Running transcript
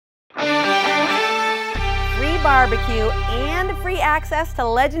barbecue and free access to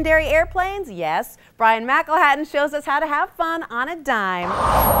legendary airplanes, yes, Brian McElhatton shows us how to have fun on a dime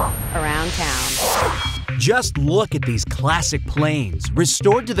around town. Just look at these classic planes,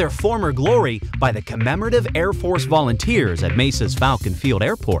 restored to their former glory by the commemorative Air Force volunteers at Mesa's Falcon Field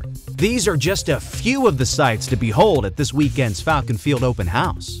Airport. These are just a few of the sights to behold at this weekend's Falcon Field Open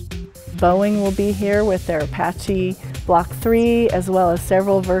House. Boeing will be here with their Apache Block 3, as well as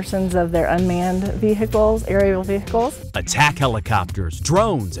several versions of their unmanned vehicles, aerial vehicles. Attack helicopters,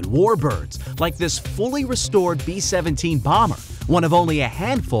 drones, and warbirds, like this fully restored B-17 bomber, one of only a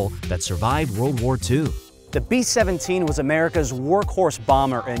handful that survived World War II. The B-17 was America's workhorse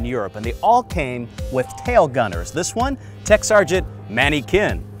bomber in Europe, and they all came with tail gunners. This one, Tech Sergeant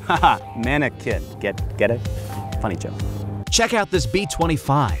Mannequin. Haha, mannequin. Get it? Funny joke. Check out this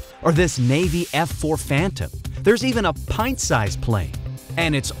B-25 or this Navy F-4 Phantom. There's even a pint-sized plane.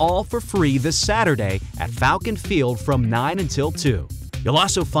 And it's all for free this Saturday at Falcon Field from 9 until 2. You'll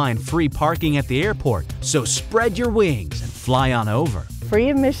also find free parking at the airport, so spread your wings and fly on over. Free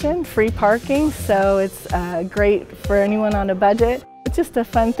admission, free parking, so it's great for anyone on a budget. It's just a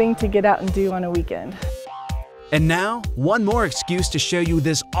fun thing to get out and do on a weekend. And now, one more excuse to show you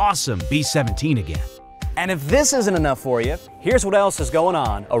this awesome B-17 again. And if this isn't enough for you, here's what else is going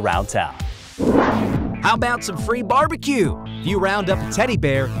on around town. How about some free barbecue? If you round up a teddy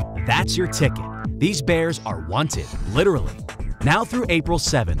bear, that's your ticket. These bears are wanted, literally. Now through April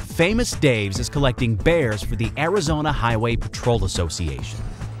 7th, Famous Dave's is collecting bears for the Arizona Highway Patrol Association.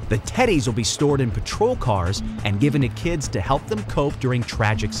 The teddies will be stored in patrol cars and given to kids to help them cope during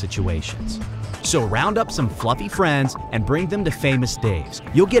tragic situations. So round up some fluffy friends and bring them to Famous Dave's.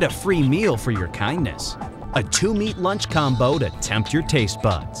 You'll get a free meal for your kindness. A 2-meat lunch combo to tempt your taste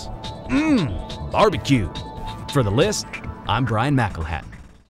buds. Barbecue. For The List, I'm Brian McElhatton.